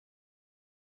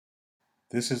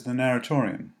This is the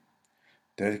Narratorium,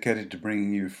 dedicated to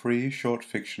bringing you free short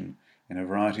fiction in a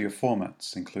variety of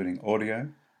formats, including audio,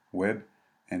 web,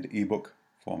 and ebook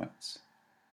formats.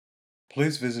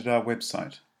 Please visit our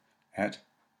website at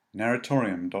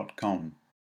narratorium.com.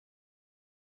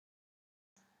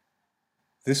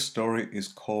 This story is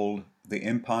called The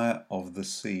Empire of the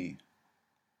Sea.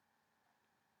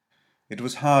 It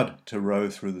was hard to row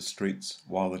through the streets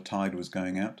while the tide was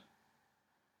going out.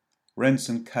 Rents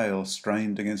and Cale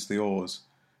strained against the oars,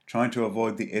 trying to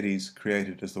avoid the eddies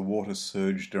created as the water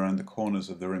surged around the corners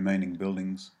of the remaining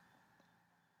buildings.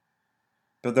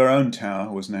 But their own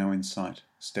tower was now in sight,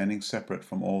 standing separate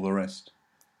from all the rest.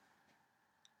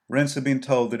 Rents had been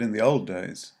told that in the old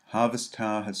days, Harvest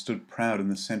Tower had stood proud in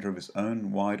the centre of its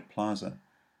own wide plaza.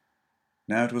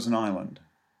 Now it was an island,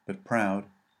 but proud,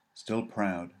 still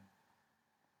proud.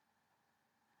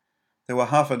 There were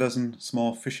half a dozen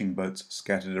small fishing boats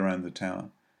scattered around the tower,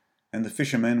 and the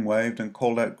fishermen waved and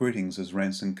called out greetings as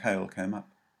Rents and Cale came up.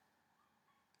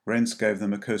 Rents gave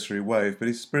them a cursory wave, but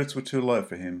his spirits were too low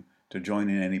for him to join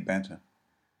in any banter.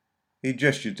 He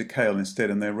gestured to Cale instead,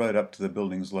 and they rode up to the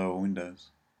building's lower windows.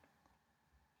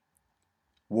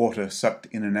 Water sucked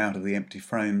in and out of the empty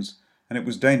frames, and it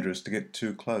was dangerous to get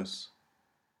too close.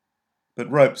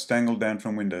 But ropes dangled down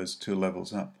from windows 2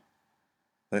 levels up.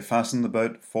 They fastened the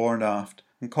boat fore and aft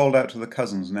and called out to the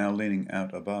cousins now leaning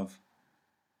out above.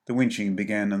 The winching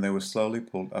began and they were slowly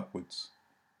pulled upwards.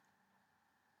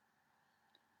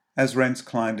 As Rents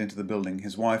climbed into the building,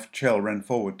 his wife Chell ran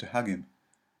forward to hug him.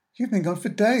 "You've been gone for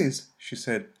days," she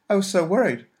said. "I was so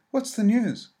worried. What's the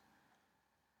news?"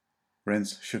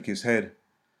 Rents shook his head.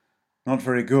 "Not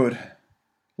very good.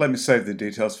 Let me save the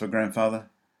details for Grandfather.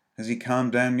 Has he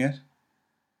calmed down yet?"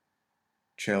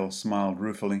 Chell smiled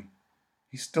ruefully.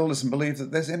 "He still doesn't believe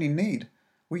that there's any need.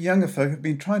 We younger folk have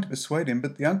been trying to persuade him,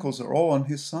 but the uncles are all on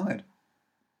his side."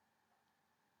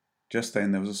 Just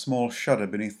then there was a small shudder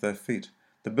beneath their feet.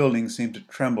 The building seemed to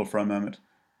tremble for a moment,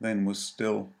 then was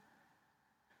still.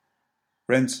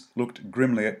 Rents looked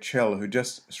grimly at Chell, who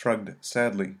just shrugged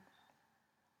sadly.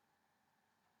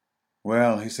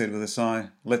 "Well," he said with a sigh,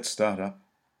 "let's start up."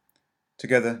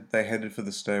 Together they headed for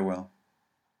the stairwell.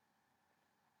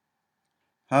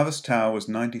 Harvest Tower was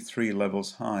 93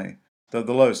 levels high, though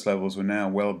the lowest levels were now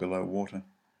well below water.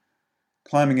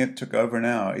 Climbing it took over an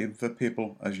hour, even for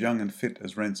people as young and fit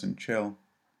as Rents and Chell.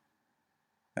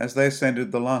 As they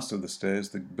ascended the last of the stairs,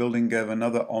 the building gave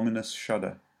another ominous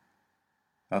shudder.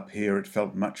 Up here it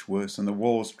felt much worse, and the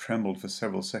walls trembled for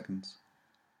several seconds.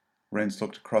 Rents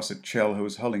looked across at Chell, who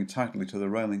was holding tightly to the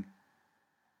railing.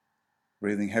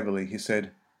 Breathing heavily, he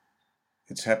said,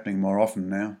 "It's happening more often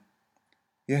now."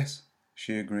 "Yes,"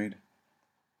 she agreed.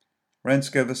 Rents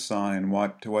gave a sigh and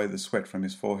wiped away the sweat from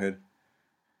his forehead.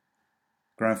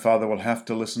 "Grandfather will have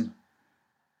to listen."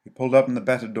 He pulled open the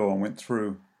battered door and went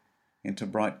through into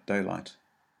bright daylight.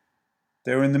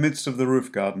 They were in the midst of the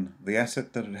roof garden, the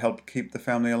asset that had helped keep the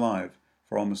family alive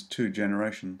for almost 2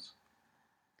 generations.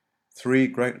 3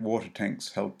 great water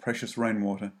tanks held precious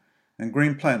rainwater, and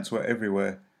green plants were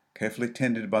everywhere, carefully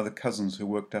tended by the cousins who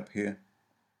worked up here.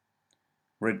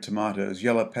 Red tomatoes,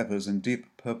 yellow peppers, and deep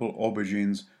purple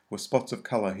aubergines were spots of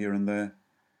colour here and there,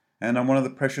 and on one of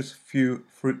the precious few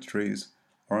fruit trees,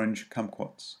 orange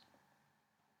kumquats.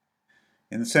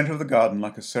 In the centre of the garden,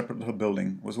 like a separate little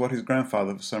building, was what his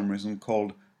grandfather for some reason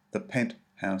called the pent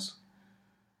house.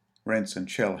 Rents and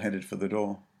Chell headed for the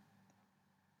door.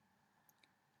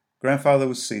 Grandfather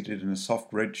was seated in a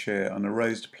soft red chair on a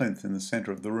raised plinth in the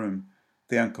centre of the room.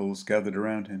 The uncles gathered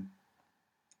around him.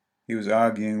 He was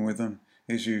arguing with them,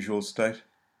 his usual state.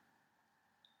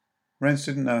 Rents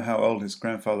didn't know how old his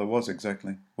grandfather was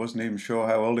exactly, wasn't even sure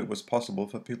how old it was possible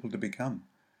for people to become.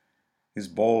 His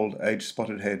bald,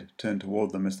 age-spotted head turned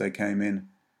toward them as they came in.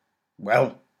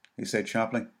 "Well," he said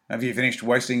sharply, "have you finished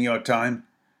wasting your time?"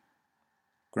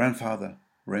 "Grandfather,"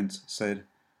 Rents said,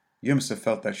 "you must have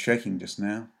felt that shaking just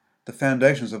now. The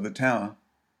foundations of the tower."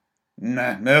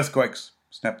 "Nah, earthquakes,"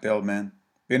 snapped the old man.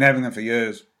 "Been having them for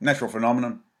years. Natural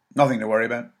phenomenon. Nothing to worry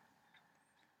about."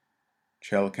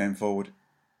 Chell came forward.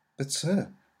 "But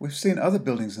sir, we've seen other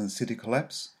buildings in the city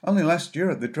collapse. Only last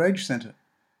year at the Drage Centre."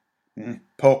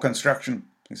 "Poor construction,"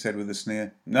 he said with a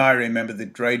sneer. "I remember the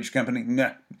Drage Company.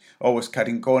 Nah, always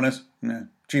cutting corners. Nah,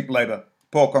 cheap labour.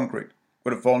 Poor concrete.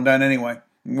 Would have fallen down anyway.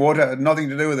 Water had nothing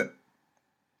to do with it."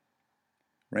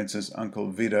 Rents's uncle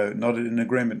Vito nodded in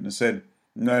agreement and said,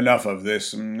 "Enough of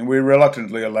this. We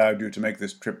reluctantly allowed you to make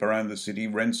this trip around the city,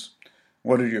 Rents.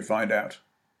 What did you find out?"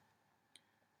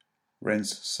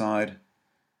 Rents sighed.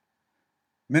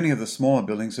 "Many of the smaller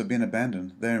buildings have been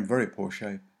abandoned. They're in very poor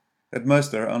shape. At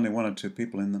most there are only 1 or 2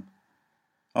 people in them.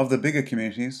 Of the bigger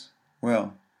communities,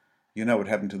 well, you know what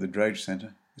happened to the Drage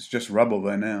Centre. It's just rubble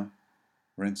there now,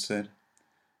 Rents said.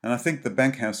 And I think the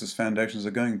Bankhouse's foundations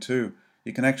are going too.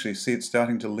 You can actually see it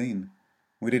starting to lean.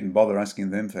 We didn't bother asking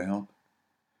them for help.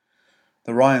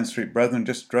 The Ryan Street Brethren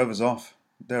just drove us off.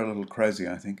 They're a little crazy,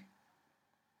 I think.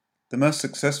 The most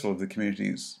successful of the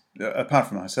communities, apart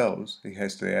from ourselves, he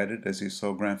hastily added as he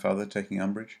saw Grandfather taking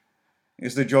umbrage,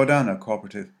 is the Giordano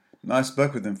Cooperative. I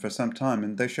spoke with them for some time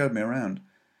and they showed me around.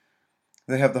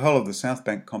 They have the whole of the South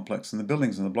Bank complex and the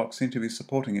buildings in the block seem to be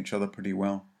supporting each other pretty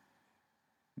well.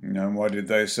 And what did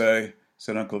they say?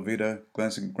 Said Uncle Vito,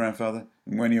 glancing at Grandfather,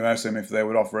 when you asked them if they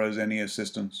would offer us any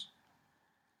assistance.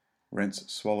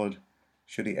 Rents swallowed.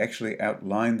 Should he actually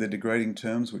outline the degrading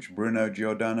terms which Bruno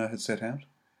Giordano had set out?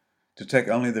 To take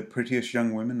only the prettiest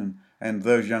young women and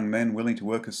those young men willing to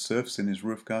work as serfs in his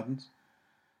roof gardens?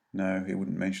 No, he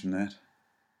wouldn't mention that.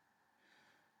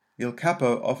 Il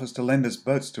Capo offers to lend us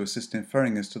boats to assist in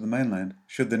ferrying us to the mainland,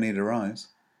 should the need arise.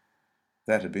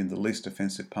 That had been the least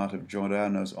offensive part of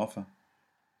Giordano's offer.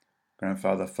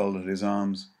 Grandfather folded his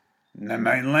arms. The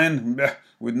mainland?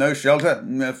 With no shelter?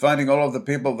 Fighting all of the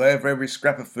people there for every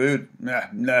scrap of food?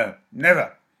 No,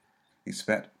 never. He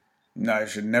spat. I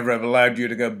should never have allowed you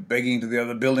to go begging to the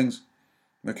other buildings.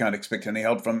 We can't expect any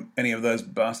help from any of those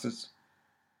bastards.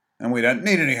 And we don't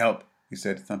need any help, he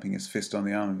said, thumping his fist on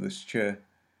the arm of his chair.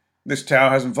 This tower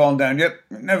hasn't fallen down yet.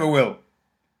 It never will.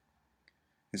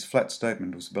 His flat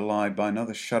statement was belied by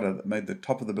another shudder that made the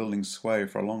top of the building sway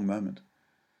for a long moment.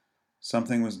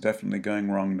 Something was definitely going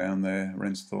wrong down there,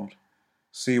 Rents thought.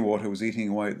 Seawater was eating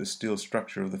away at the steel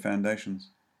structure of the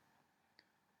foundations.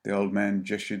 The old man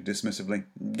gestured dismissively.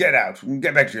 Get out.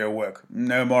 Get back to your work.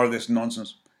 No more of this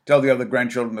nonsense. Tell the other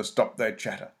grandchildren to stop their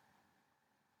chatter.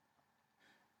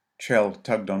 Chell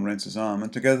tugged on Rents's arm,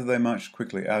 and together they marched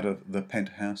quickly out of the pent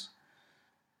house.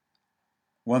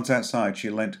 Once outside, she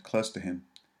leant close to him.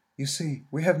 You see,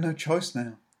 we have no choice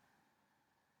now.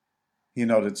 He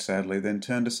nodded sadly, then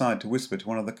turned aside to whisper to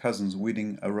one of the cousins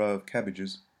weeding a row of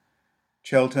cabbages.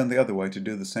 Chell turned the other way to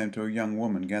do the same to a young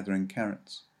woman gathering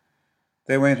carrots.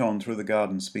 They went on through the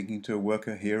garden, speaking to a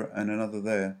worker here and another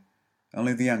there.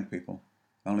 Only the young people,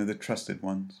 only the trusted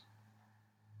ones.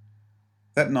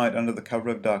 That night, under the cover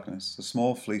of darkness, a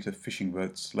small fleet of fishing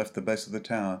boats left the base of the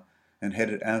tower and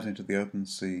headed out into the open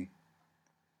sea.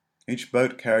 Each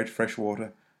boat carried fresh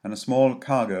water and a small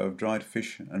cargo of dried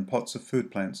fish and pots of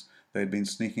food plants they had been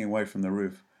sneaking away from the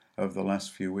roof over the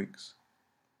last few weeks.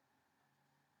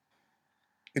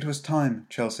 It was time,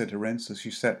 Chell said to Rents as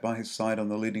she sat by his side on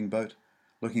the leading boat,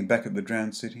 looking back at the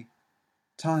drowned city.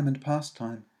 Time and past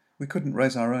time. We couldn't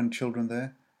raise our own children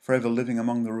there, forever living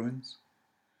among the ruins.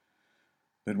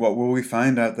 But what will we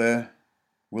find out there?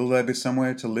 Will there be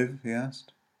somewhere to live? He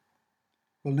asked.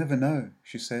 We'll never know,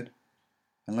 she said,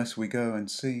 unless we go and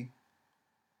see.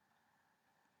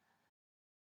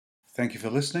 Thank you for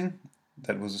listening.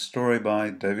 That was a story by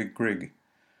David Grigg.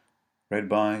 Read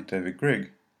by David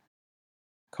Grigg.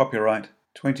 Copyright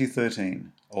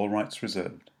 2013. All rights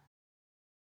reserved.